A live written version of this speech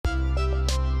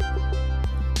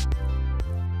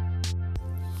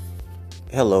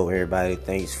Hello, everybody.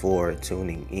 Thanks for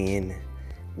tuning in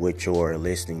with your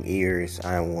listening ears.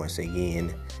 I am once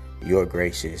again your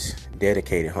gracious,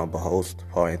 dedicated, humble host,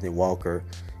 Paul Anthony Walker,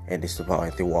 and this is the Paul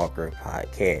Anthony Walker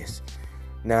podcast.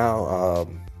 Now,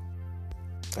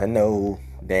 I know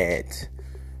that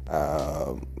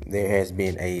there has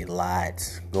been a lot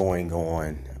going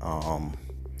on.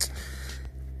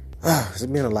 There's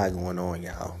been a lot going on,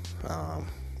 y'all. A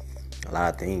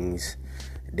lot of things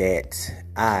that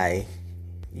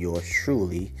yours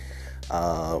truly,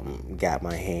 got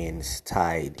my hands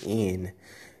tied in,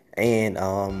 and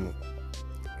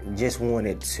just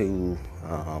wanted to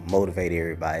motivate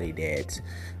everybody that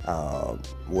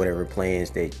whatever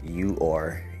plans that you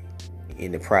are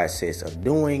in the process of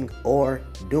doing,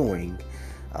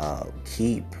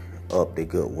 keep up the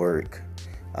good work.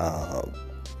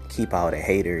 Keep all the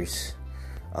haters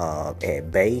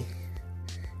at bay,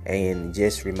 and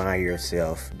just remind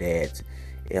yourself that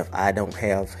if I don't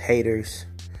have haters,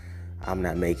 I'm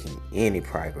not making any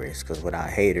progress. Because without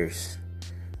haters,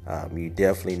 you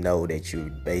definitely know that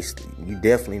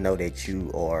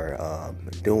you are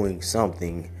doing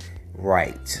something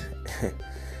right.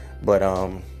 But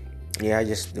I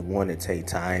just want to take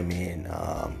time and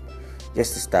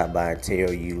just to stop by and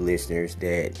tell you listeners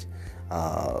that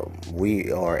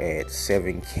we are at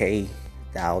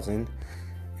 7,000.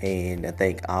 And I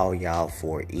thank all y'all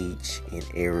for each and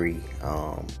every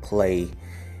play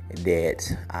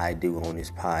that I do on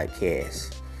this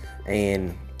podcast.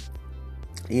 And,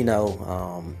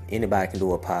 anybody can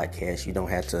do a podcast. You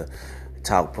don't have to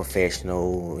talk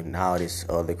professional and all this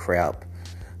other crap.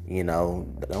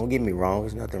 Don't get me wrong.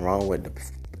 There's nothing wrong with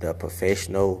the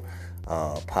professional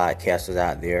podcasters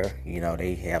out there.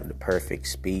 They have the perfect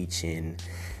speech and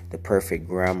the perfect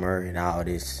grammar and all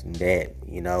this and that,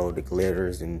 the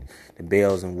glitters and the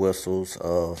bells and whistles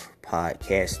of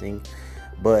podcasting.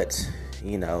 But,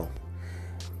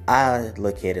 I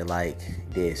look at it like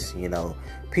this,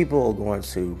 people are going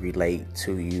to relate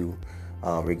to you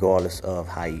regardless of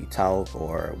how you talk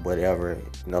or whatever.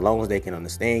 As long as they can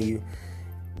understand you,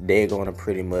 they're going to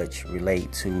pretty much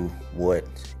relate to what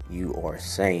you are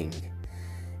saying.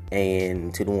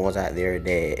 And to the ones out there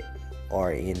that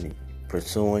are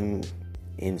starting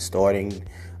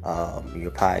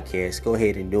your podcast, go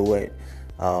ahead and do it.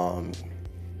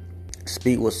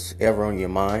 Speak what's ever on your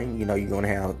mind. You're going to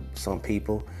have some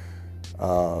people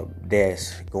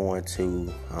that's going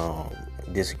to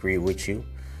disagree with you.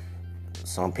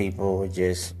 Some people are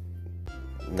just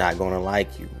not going to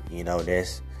like you.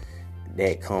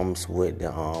 That comes with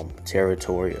the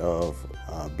territory of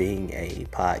being a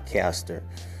podcaster.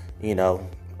 As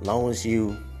long as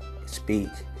you speak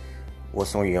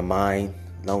what's on your mind,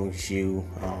 as long as you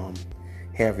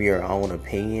have your own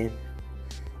opinion,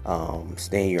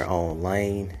 stay in your own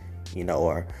lane,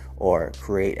 or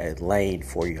create a lane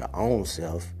for your own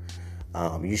self,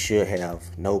 you should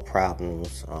have no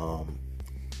problems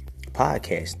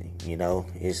podcasting.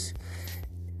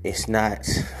 It's not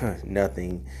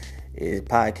nothing.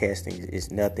 Podcasting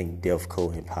is nothing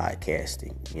difficult in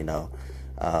podcasting.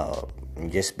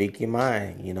 Just speak your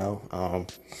mind.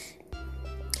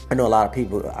 I know a lot of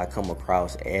people I come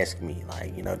across ask me,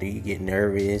 like, do you get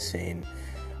nervous, and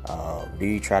do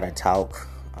you try to talk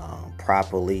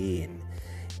properly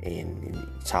and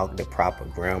talk the proper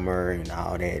grammar and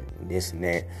all that, this and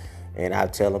that? And I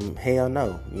tell them, hell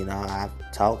no. I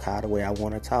talk how the way I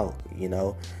want to talk.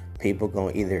 People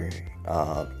gonna either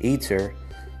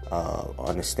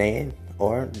understand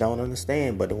or don't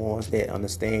understand. But the ones that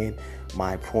understand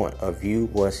my point of view,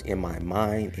 what's in my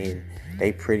mind, and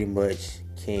they pretty much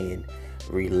can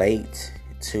relate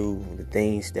to the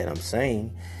things that I'm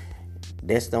saying,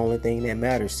 that's the only thing that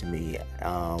matters to me.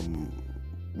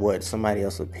 What somebody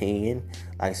else's opinion,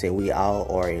 like I said, we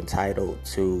all are entitled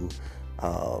to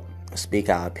speak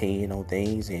our opinion on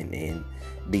things and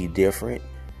be different,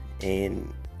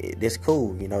 and that's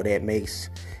cool. That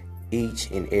makes each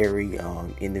and every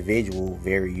individual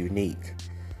very unique.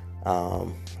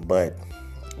 But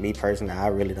me personally, I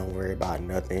really don't worry about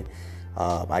nothing.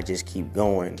 I just keep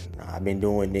going. I've been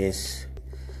doing this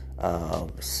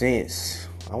since,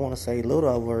 I want to say, a little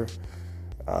over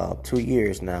 2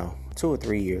 years now, 2 or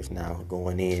 3 years now,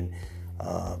 going in,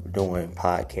 doing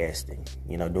podcasting,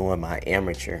 doing my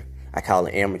amateur. I call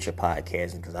it amateur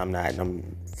podcasting because I'm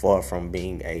far from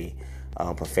being a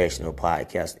professional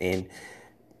podcast, and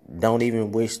don't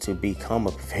even wish to become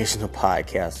a professional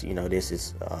podcaster. This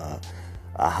is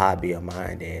a hobby of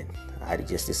mine that I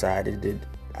just decided to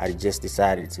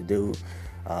do.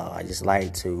 I just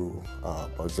like to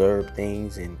observe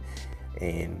things and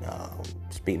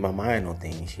speak my mind on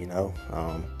things.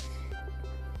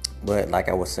 But like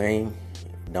I was saying,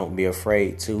 don't be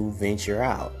afraid to venture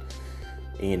out.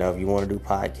 You know, if you want to do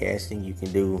podcasting, you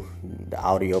can do the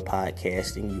audio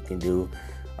podcasting. You can do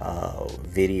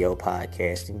video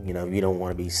podcasting. You know, if you don't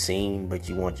want to be seen, but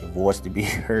you want your voice to be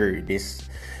heard, this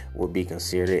would be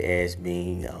considered as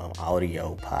being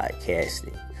audio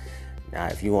podcasting. Now,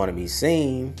 if you want to be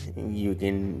seen, you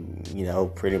can, you know,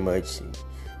 pretty much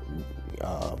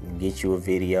get you a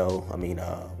video.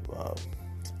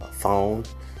 A phone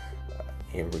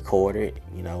and record it.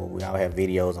 You know, we all have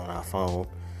videos on our phone,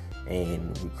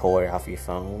 and record it off your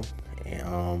phone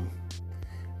and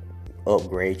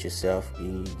upgrade yourself,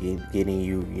 getting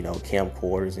you know,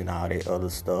 camcorders and all that other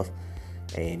stuff,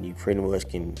 and you pretty much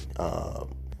can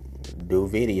do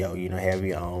video, you know, have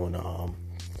your own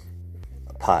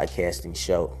podcasting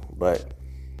show. But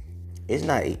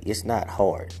it's not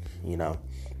hard, you know.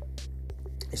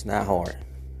 It's not hard.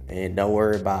 And don't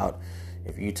worry about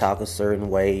if you talk a certain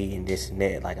way and this and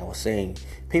that. Like I was saying,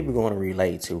 people are going to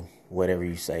relate to whatever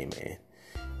you say, man.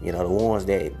 You know, the ones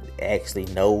that actually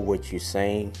know what you're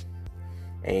saying,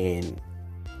 and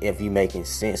if you're making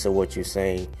sense of what you're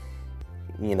saying,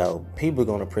 you know, people are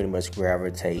going to pretty much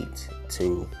gravitate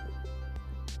to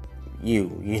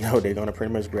you. You know, they're going to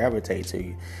pretty much gravitate to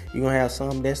you. You're going to have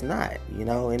some that's not, you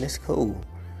know, and it's cool.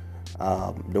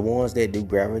 The ones that do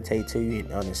gravitate to you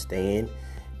and understand,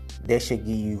 that should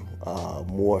give you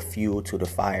more fuel to the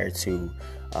fire to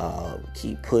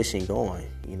keep pushing going,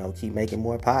 you know, keep making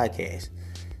more podcasts.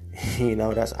 You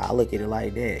know, I look at it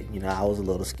like that. You know, I was a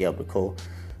little skeptical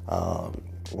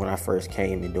when I first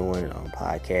came to doing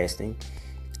podcasting,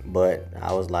 but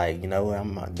I was like, you know,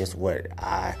 this is what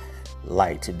I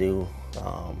like to do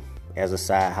as a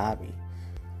side hobby,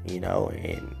 you know.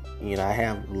 And you know, I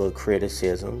have a little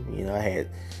criticism. You know, I had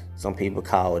some people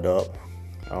called up.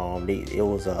 It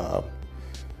was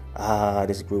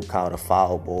this group called the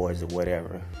Fall Boys or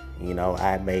whatever. You know,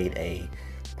 I made a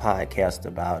podcast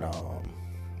about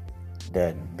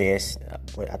the best, I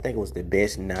think it was the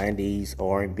best 90s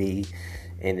R&B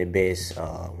and the best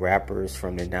rappers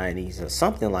from the 90s or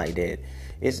something like that.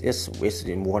 It's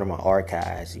in one of my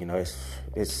archives. You know,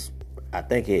 I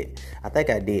think I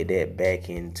did that back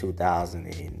in 2000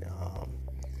 and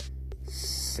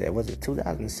was it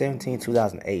 2017,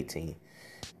 2018?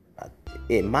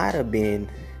 It may have been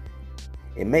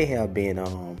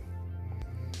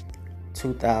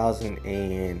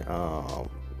 2017,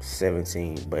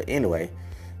 but anyway,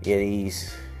 yeah,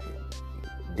 these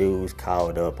dudes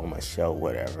called up on my show,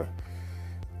 whatever,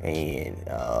 and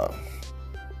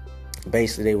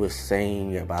basically they were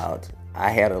saying about,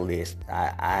 I had a list.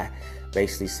 I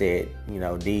basically said, you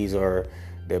know, these are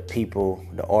the people,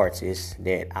 the artists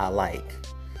that I like.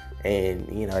 And,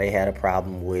 you know, they had a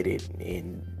problem with it,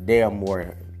 and they're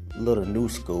more little new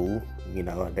school. You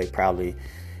know, they probably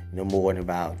no more than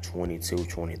about 22,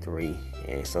 23.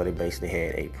 And so they basically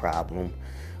had a problem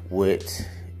with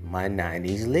my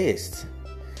 90s list.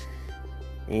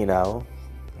 You know,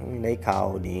 I mean, they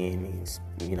called in, and,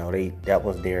 you know, that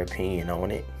was their opinion on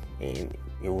it. And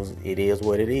it is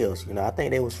what it is. You know, I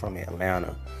think they was from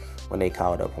Atlanta when they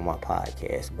called up on my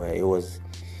podcast, but it was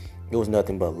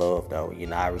nothing but love, though. You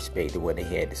know, I respected what they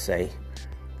had to say.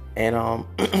 And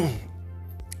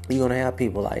you're gonna have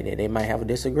people like that. They might have a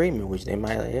disagreement, which they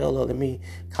might like, hell, let me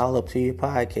call up to your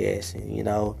podcast and, you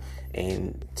know,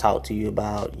 and talk to you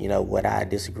about, you know, what I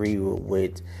disagree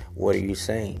with what are you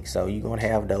saying. So you're gonna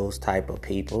have those type of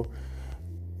people,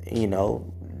 you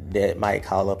know, that might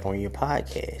call up on your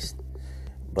podcast.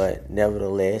 But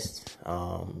nevertheless,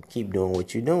 keep doing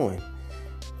what you're doing,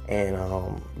 and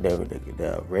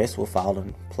the rest will fall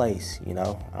in place, you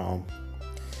know.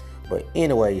 But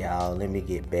anyway, y'all, let me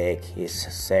get back.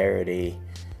 It's Saturday.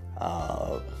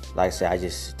 Like I said, I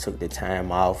just took the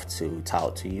time off to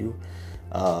talk to you.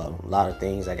 A lot of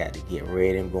things I got to get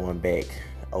ready. I'm going back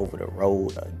over the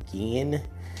road again.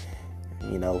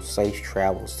 You know, safe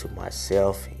travels to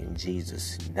myself in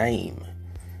Jesus' name.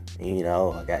 You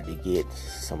know, I got to get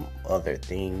some other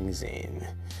things, and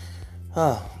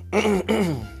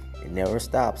it never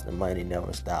stops. The money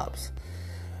never stops.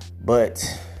 But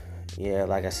yeah,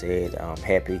 like I said,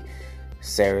 happy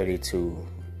Saturday to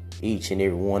each and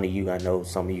every one of you. I know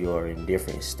some of you are in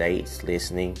different states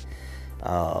listening.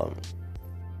 I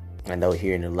know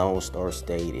here in the Lone Star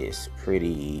State it's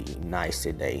pretty nice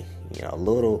today. You know, a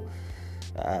little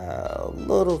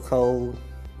cold,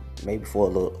 maybe for a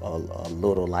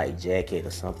little light jacket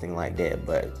or something like that.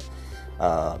 But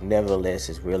nevertheless,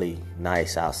 it's really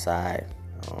nice outside.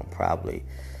 Probably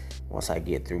once I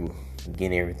get through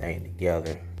getting everything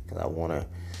together, because I want to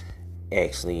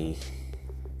actually,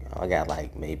 I got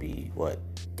like maybe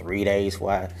 3 days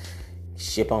before I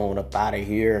ship on up out of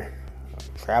here,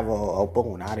 travel up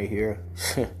on out of here.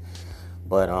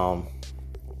 But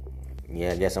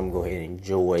yeah, I guess I'm gonna go ahead and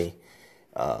enjoy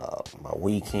my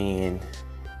weekend,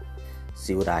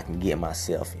 see what I can get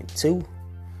myself into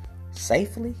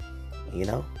safely,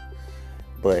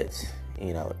 But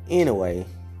anyway,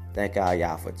 thank all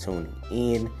y'all for tuning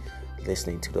in,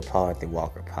 listening to the Paul Anthony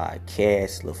Walker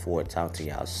podcast. Look forward to talking to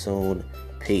y'all soon.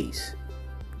 Peace.